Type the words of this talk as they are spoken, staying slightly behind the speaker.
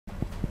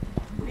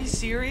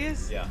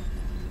serious? Yeah.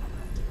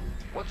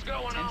 What's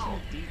going Attention on?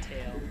 to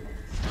detail.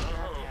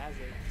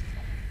 Haphazard.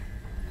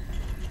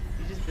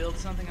 You just build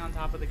something on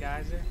top of the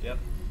geyser? Yep.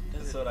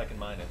 Does Just so that I can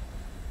mine it.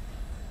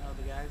 Oh,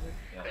 the geyser?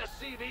 Yeah.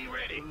 SCV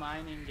ready. You're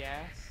mining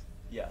gas?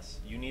 Yes.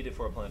 You need it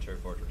for a planetary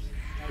fortress.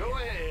 Okay. Go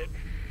ahead.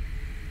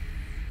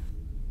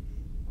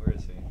 Where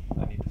is he?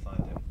 I need to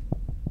find him.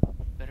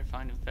 Better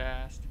find him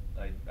fast.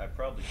 I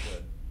probably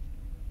should.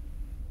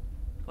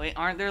 Wait,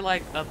 aren't there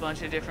like a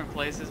bunch of different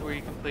places where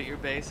you can put your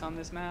base on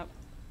this map?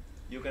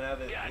 You can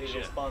have it. Gotcha.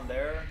 It'll spawn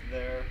there,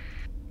 there,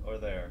 or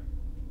there.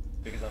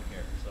 Because I'm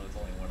here, so it's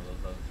only one of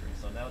those other three.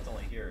 So now it's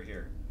only here or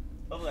here.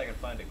 Hopefully I can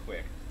find it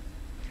quick.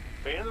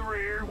 In the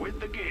rear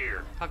with the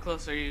gear. How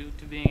close are you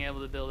to being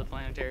able to build a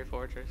planetary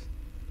fortress?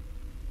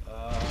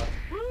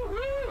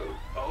 Woo-hoo!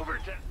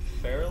 Overtime.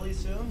 Fairly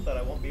soon, but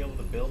I won't be able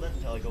to build it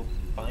until I go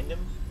find him.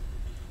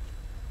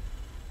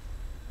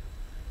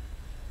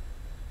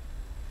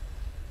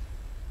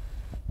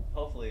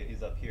 Hopefully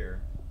he's up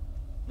here.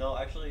 No,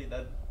 actually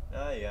that,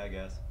 yeah, I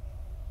guess.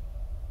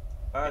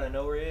 Alright, I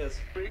know where he is.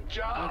 Big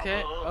job.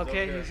 Okay,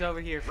 okay, over he's over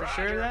here. For Roger.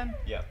 sure then?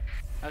 Yeah.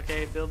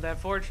 Okay, build that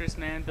fortress,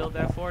 man. Build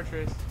that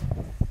fortress.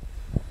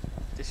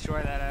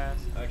 Destroy that ass.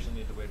 I actually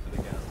need to wait for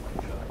the gas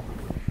line shot.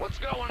 What's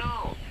going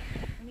on?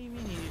 What do you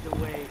mean you need to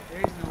wait?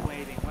 There is no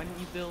waiting. Why didn't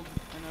you build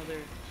another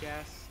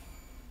gas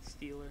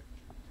stealer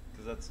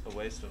Because that's a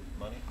waste of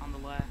money. on the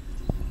left?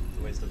 It's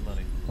a waste of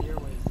money. Your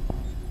waste.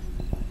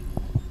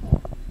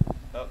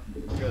 Oh,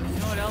 good. You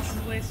know what else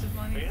is a waste of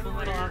money? In Full the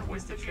Metal rear Alchemist,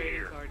 with the the trading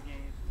gear. card game.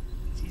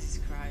 Jesus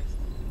Christ.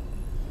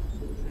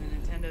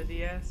 And a Nintendo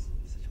DS?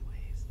 Such a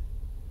waste.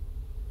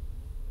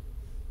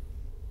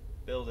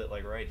 Build it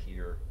like right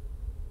here.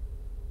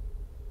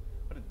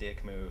 What a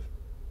dick move.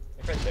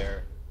 Like right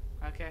there.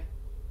 Okay.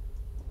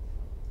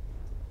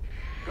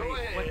 Go Wait,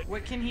 ahead.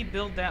 what can he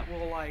build that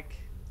will, like,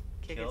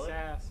 kick Kill its it?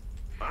 ass?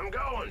 I'm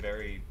going.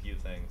 Very few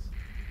things.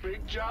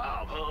 Big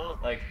job, huh?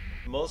 Like,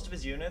 most of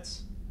his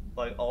units,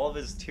 like all of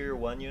his tier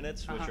 1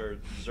 units, which Uh-huh. are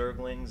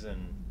Zerglings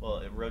and,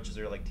 well, roaches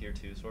are like tier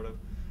 2 sort of.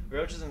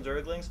 Roaches and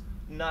Zerglings,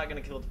 not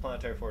gonna kill the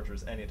planetary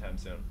fortress anytime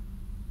soon.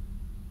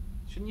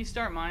 Shouldn't you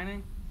start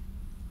mining?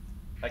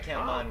 I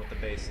can't mine with the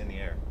base in the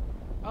air.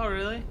 Oh,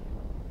 really?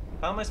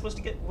 How am I supposed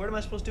to get, what am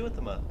I supposed to do with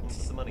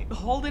the money?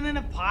 Hold it in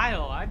a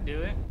pile. I'd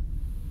do it.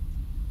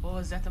 Oh,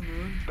 is that the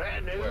moon?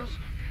 Bad news.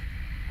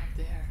 Up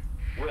there.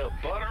 Well,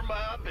 butter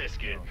my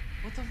biscuit.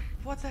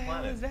 What the hell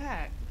Planet. is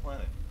that?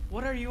 Planet.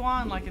 What are you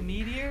on, like a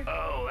meteor?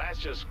 Oh, that's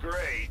just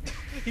great.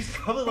 He's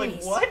probably like,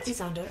 Base what?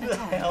 is under the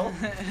attack. hell?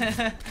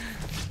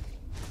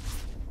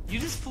 You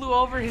just flew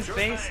over his Sure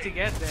base thing. to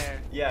get there.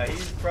 Yeah,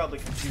 he's probably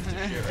confused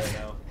as shit right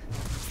now.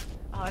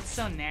 Oh, it's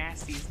so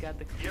nasty. He's got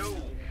the queen Yo. over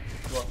there.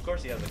 Well, of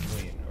course he has a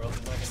queen, or else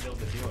he's not gonna be able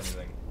to do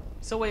anything.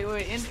 So wait,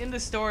 in the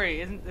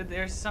story, isn't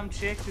there some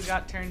chick who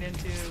got turned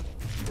into?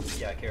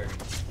 Yeah, Kerrigan.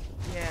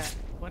 Yeah.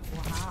 What?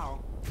 Well,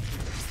 how?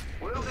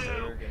 Will do.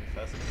 Zerg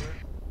infested her?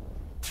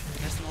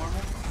 That's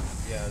normal.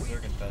 Yeah,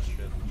 Zerg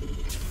infested.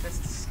 That's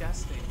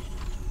disgusting.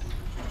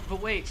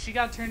 But wait, she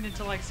got turned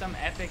into like some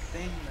epic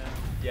thing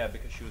though. Yeah,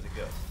 because she was a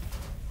ghost.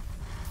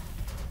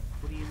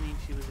 What do you mean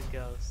she was a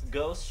ghost?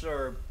 Ghosts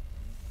are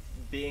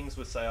beings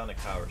with psionic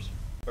powers.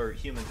 Or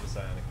humans with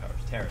psionic powers.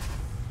 Terrans.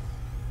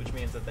 Which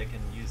means that they can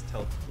use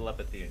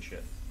telepathy and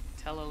shit.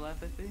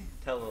 Telepathy?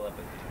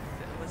 Telepathy.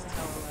 What's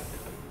telepathy?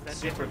 Is that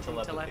Super different from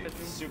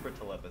telepathy. Super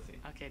telepathy.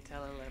 Okay,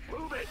 telepathy.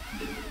 Move it.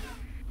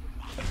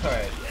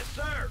 Alright. Yes,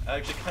 sir. I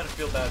actually kind of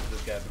feel bad for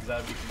this guy because I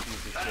would be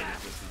confused as shit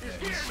if this Just is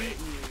his name. hear me.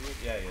 Cheating you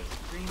with Yeah, he is.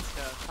 green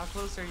stuff. How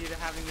close are you to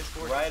having this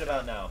fortress? Right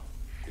about now.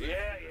 Yeah,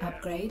 yeah.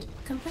 Upgrade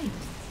complete.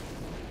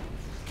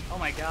 Oh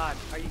my god,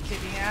 are you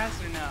kicking ass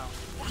or no?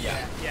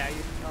 Yeah. Yeah, you.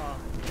 Oh.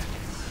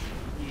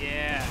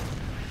 Yeah.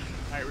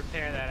 Alright,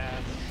 repair that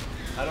ass.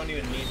 I don't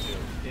even need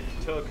to. It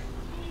took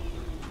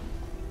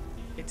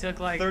It took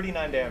like.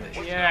 39 damage.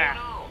 Yeah.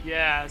 going on?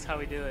 Yeah, that's how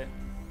we do it.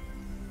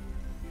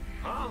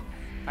 Huh?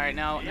 Alright,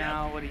 now, Yep.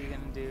 now what are you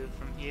gonna do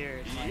from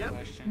here is my Yep.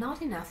 question.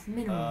 Not enough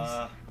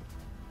minerals.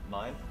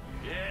 Mine?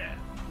 Yeah.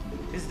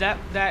 Is that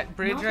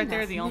bridge Not right there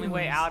enough the only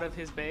way minerals. out of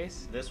his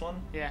base? This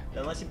one? Yeah.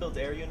 Unless he builds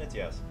air units,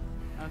 yes.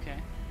 Okay.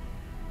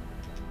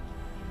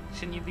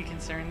 Shouldn't you be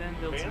concerned then?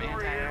 Build In some the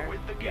rear anti-air?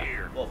 with the Yeah.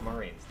 gear. Well,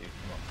 Marines, dude.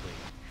 Come on,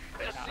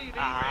 please. SCV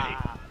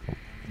Ah.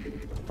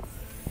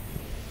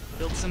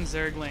 Build some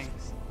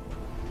Zerglings.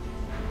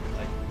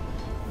 Like,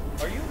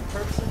 are you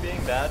purposely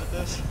being bad at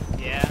this?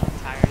 Yeah, I'm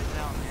tired as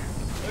hell, man.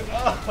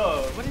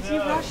 Oh, What is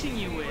no. he rushing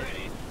you with?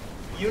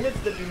 Units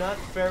that do not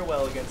fare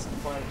well against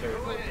planetary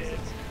Go ahead.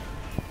 fortresses.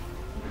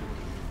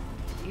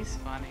 He's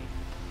funny.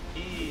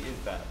 He is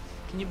bad.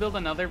 Can you build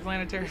another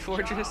planetary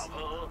fortress? Job,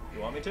 huh?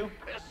 You want me to?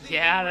 SCV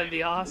Yeah, that'd be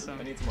ready. awesome.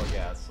 I need some more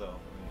gas, so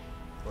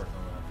work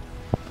on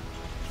that.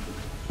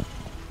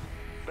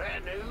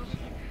 Bad news.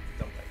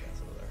 Dump that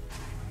gas over there.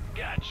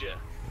 Gotcha.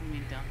 What do you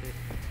mean dump it?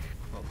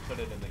 Well, put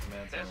it in the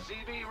command center.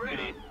 SCV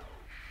ready.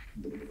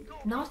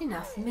 Not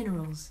enough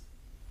minerals.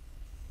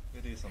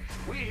 You do something.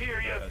 We hear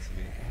ya. with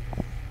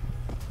SCV.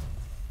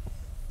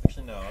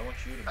 Actually, no. I want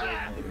you to build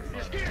Ah, another you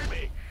refinery. scared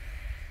me.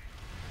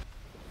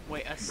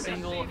 Wait, a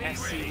single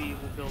SCV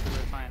will build a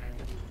refinery.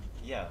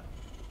 Yeah.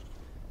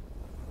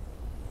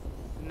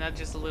 Isn't that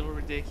just a little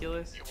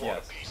ridiculous? You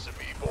want Yes. a piece of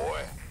me,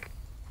 boy?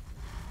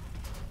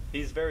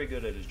 He's very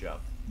good at his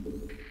job.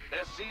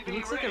 SCV He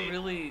looks like ready. a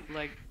really,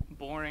 like,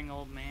 boring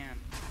old man.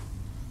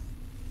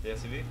 The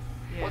SUV?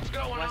 Yeah. What's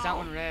going Why is that on?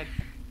 one red?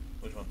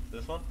 Which one?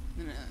 This one?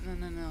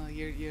 No.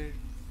 Your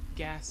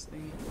gas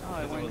thingy.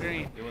 Oh, it went wasn't-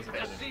 green. It wasn't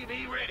finished.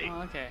 SCV ready.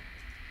 Oh, okay.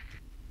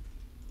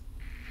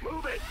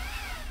 Move it.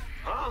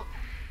 Huh?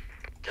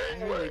 I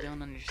Gangway. really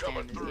don't understand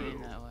Coming this through.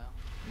 game that well.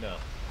 No.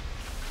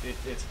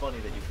 It's funny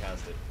that you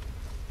cast it.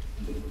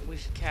 We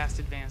should cast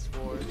Advanced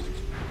Wars.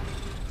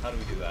 How do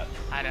we do that?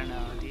 I don't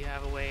know. Do you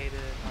have a way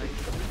to, like,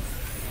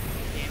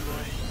 Game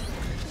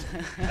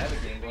Boy? I have a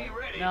Game Boy. SCV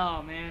ready.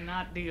 No, man,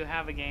 not do you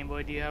have a Game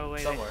Boy. Do you have a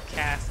way Somewhere. to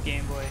cast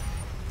Game Boy?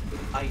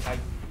 I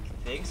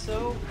think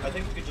so. I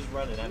think we could just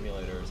run an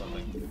emulator or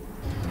something.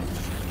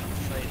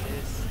 Like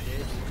this,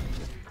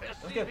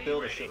 Let's get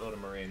build a shitload of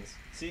Marines.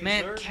 See,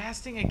 Man, sir?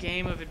 casting a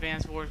game of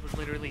Advanced Wars would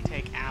literally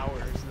take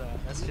hours, though.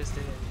 That's just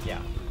it. Yeah,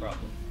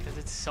 probably. Because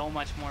it's so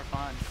much more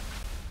fun.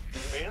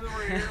 In the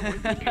rear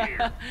with the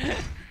gear.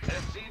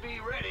 SCV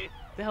ready.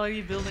 The hell are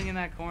you building in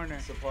that corner?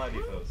 Supply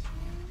depots.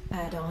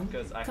 Add-on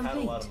Because I complete.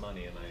 had a lot of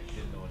money and I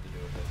didn't know what to do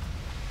with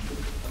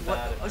it. I'm What?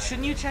 bad at Oh,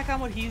 shouldn't you check on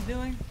what he's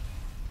doing?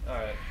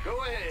 Alright. Go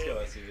ahead.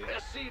 Let's go SCV.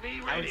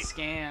 SCV I would ready.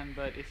 scan,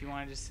 but if you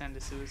want to just send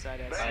a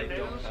suicide I SCV.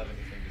 don't have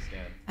anything to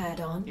scan.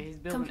 Add-on Yeah, he's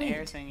building complete.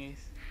 air thingies.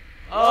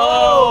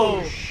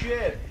 Oh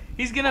shit!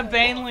 He's gonna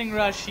baneling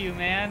rush you,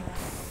 man.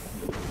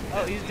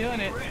 Oh, he's doing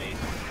it. Ready.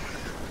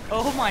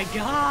 Oh my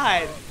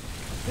god!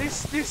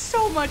 There's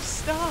so much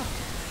stuff.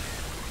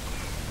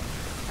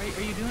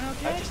 Are you doing I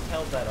okay? just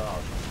held that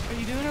off. Are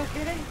you doing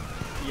okay?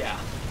 Yeah.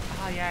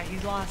 Oh yeah,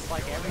 he's lost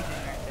like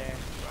everything right there.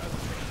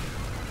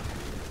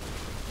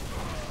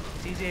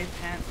 DJ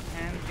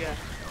Panga.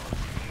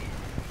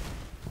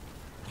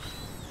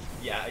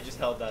 Yeah, I just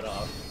held that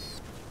off.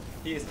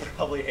 He is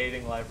probably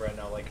hating life right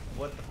now. Like,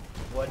 what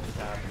just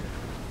happened?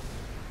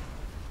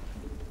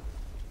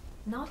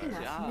 Not Good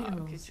enough job. Good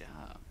minerals.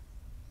 job.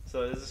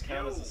 So does this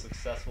count as a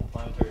successful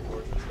planetary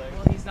fortress thing?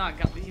 Well, he's not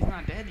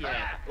dead yet.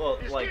 Well,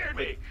 You like, scared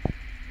me.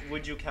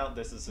 would you count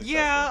this as successful?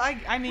 Yeah,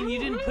 I mean you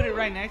didn't put it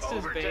right next to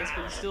his base, but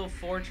Overtime. it's still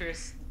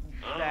fortress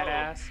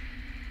badass.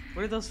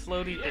 What are those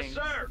floaty Yes, things?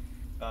 sir.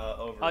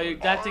 Over. Oh,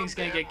 that thing's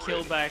gonna get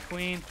killed by a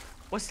queen.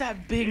 What's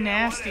that big Yeah,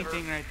 nasty whatever.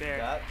 thing right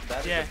there? That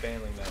is Yeah. a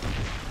baneling now.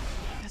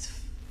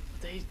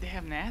 They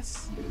have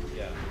nests?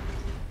 Yeah,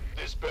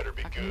 This better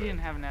be How come you good.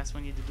 didn't have nests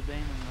when you did the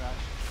baneling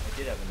rush? I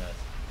did have a nest.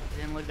 It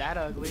didn't look that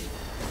ugly.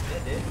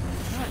 It did.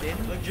 No, it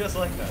didn't. Look just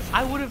like that.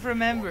 I would have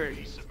remembered.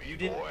 Piece of me, You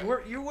didn't.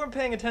 boy. You weren't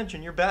paying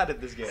attention. You're bad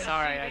at this game.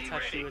 Sorry, I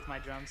touched you with my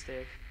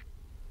drumstick.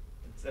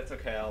 That's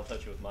okay. I'll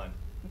touch you with mine.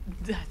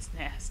 That's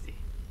nasty.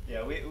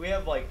 Yeah, we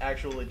have like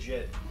actual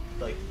legit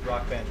like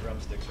rock band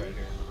drumsticks right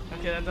here.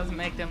 Okay, that doesn't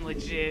make them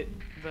legit,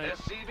 but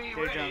SCV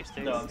they're ready.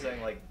 drumsticks. No,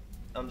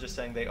 I'm just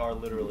saying they are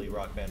literally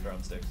rock band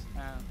drumsticks.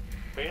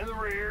 In the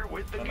rear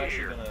with the I'm gear.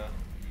 actually gonna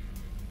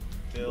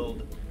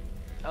build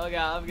Oh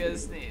god, I'm gonna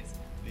sneeze.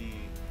 the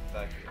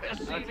factory.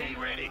 SCV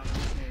no, ready. I'm gonna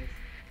sneeze.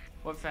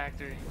 What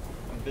factory?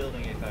 I'm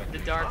building a The factory.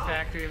 dark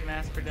factory of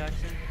mass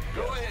production?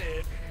 Go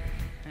ahead.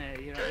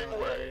 Hey, you don't know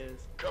what that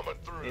is. Coming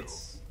through.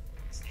 It's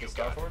the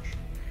Starforge.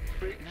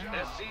 Big No.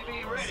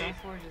 SCV ready.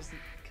 Starforge is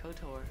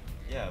KOTOR.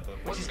 Yeah, but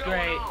Which What's is going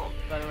great, on?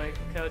 by the way.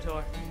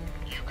 KOTOR.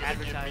 You gonna give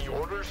Advertising. me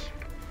orders?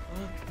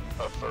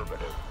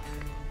 Affirmative.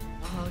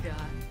 Oh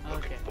god.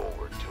 Looking Okay.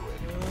 forward to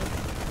it.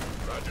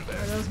 Roger Are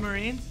that. those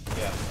Marines?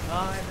 yeah.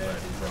 Oh, I bet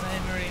there's so many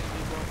Marines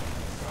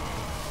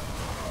people.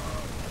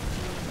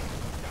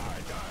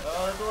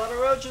 Oh, there's a lot of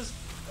roaches.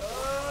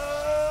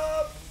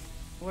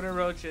 What are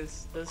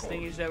roaches? Those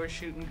thingies that were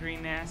shooting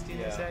green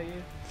nastiness Yeah. at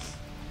you?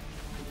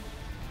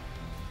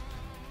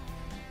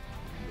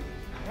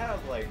 I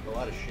have like a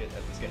lot of shit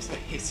at this guy's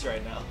base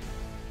right now.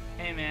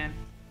 Hey man,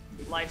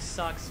 life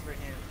sucks for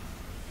him.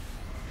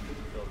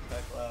 Build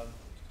tech lab.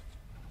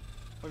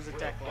 What does a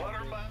tech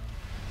lab do?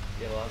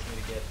 It allows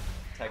me to get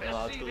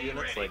technological SCV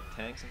units ready. like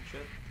tanks and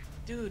shit.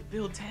 Dude,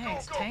 build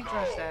tanks. Go, go, Tank go.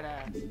 rush that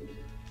ass.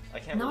 I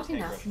can't Not really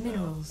tank enough rush him now,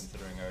 minerals.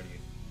 considering I already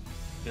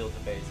built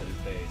a base at his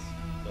base.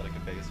 Built like a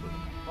base with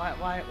him.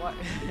 Why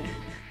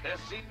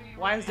SCV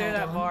why is there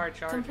that Add-on bar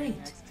charging complete.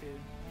 next to?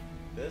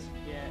 This?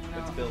 Yeah,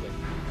 no. It's building.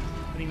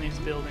 What do you mean it's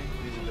building?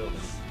 These are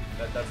buildings.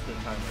 That's the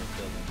timer of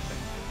building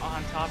things.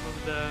 On top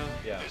of the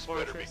Yeah. This better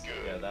be fortress?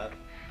 Yeah, good. that.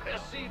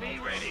 SCV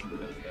ready.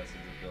 That's a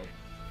good build.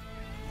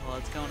 Well,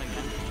 it's going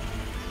again.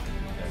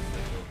 Yeah,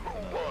 they built Who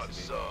another wants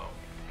SCV. some?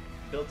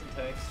 Built some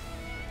tanks.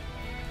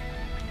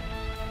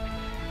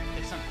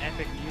 There's some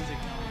epic music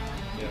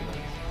going on.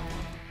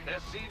 Yeah,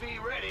 SCV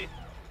ready.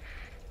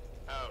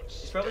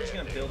 he's probably just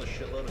gonna build a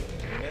shitload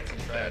of units and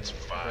try That's and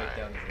fine. break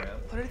down his RAM.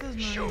 What are those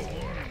Marines Sure.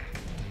 doing?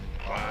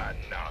 Why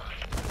not?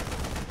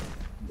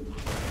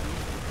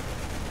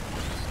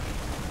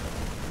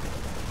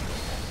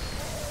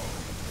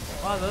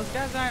 Wow, those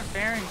guys aren't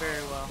faring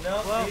very well.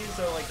 No, Well, these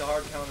are like the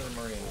hard counter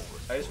Marines.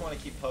 I just want to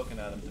keep poking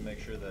at him to make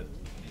sure that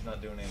he's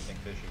not doing anything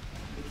fishy.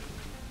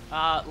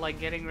 Like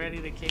getting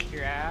ready to kick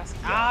your ass.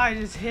 Yeah. Ah, I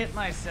just hit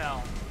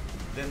myself.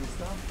 Then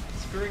stop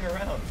screwing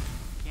around.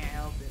 Can't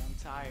help it, I'm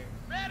tired.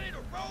 Ready to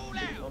roll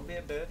out. Don't be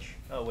a bitch.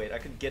 Oh wait, I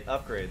could get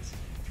upgrades.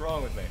 What's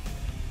wrong with me?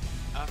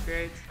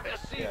 Upgrades?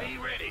 SCV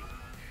Yeah. ready.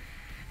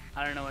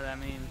 I don't know what that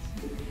means.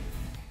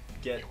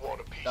 Get You want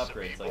a piece of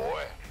upgrades, me, like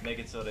boy? make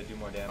it so that I do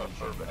more damage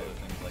and other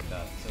things like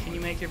that. So Can you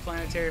make your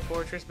planetary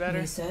fortress better?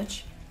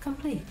 Research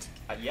complete.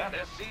 yeah.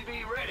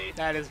 SCV ready.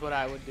 That is what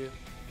I would do.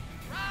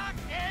 Rock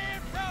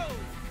and roll.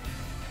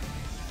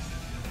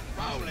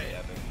 Roll Pretty it.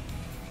 epic.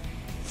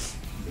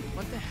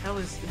 What the hell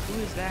is,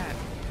 who is that?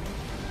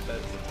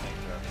 That's a tank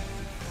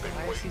truck.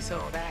 Why is he so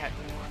fat?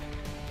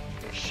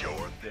 Sure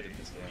Good thing. at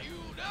this game.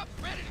 Fueled up,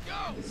 ready to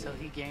go. So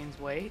he gains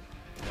weight?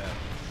 Yeah.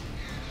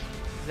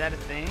 Is that a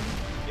thing?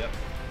 Yep.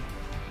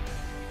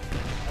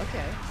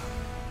 Okay.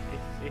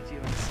 If you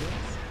insist.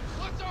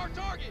 What's our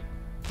target?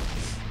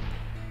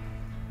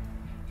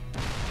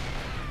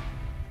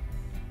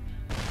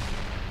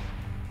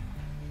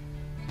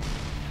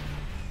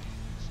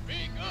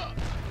 Speak up.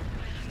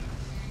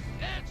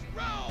 Let's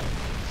roll.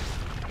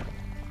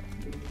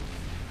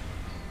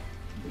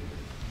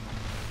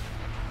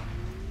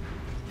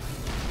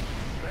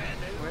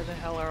 Where the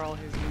hell are all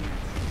his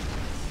units?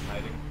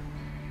 Hiding.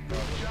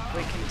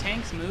 Wait, can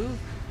tanks move?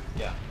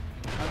 Yeah.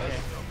 Okay.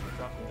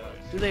 Drop them down.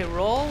 Do they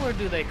roll or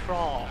do they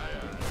crawl?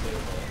 They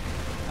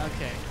roll.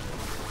 Okay.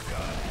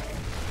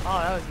 Oh,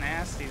 that was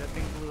nasty. That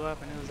thing blew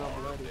up and it was all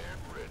bloody.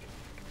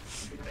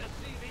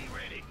 SCV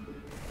ready.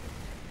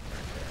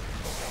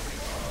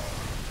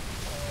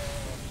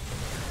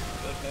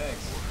 Good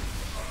thanks.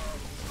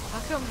 How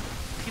come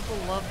people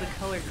love the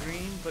color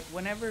green, but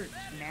whenever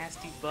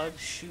nasty bugs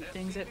shoot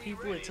things at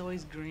people, it's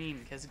always green,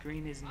 because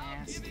green is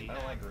nasty. I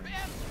don't like green.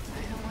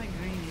 I don't like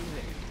green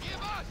either.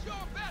 Give us your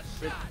best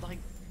But, shot. like,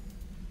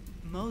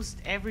 most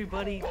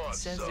everybody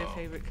says their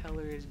favorite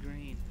color is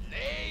green.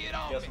 Lay it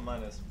on Guess me. what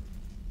mine is?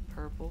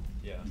 Purple?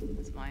 Yeah.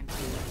 That's mine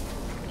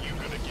too. You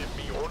gonna give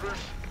me orders?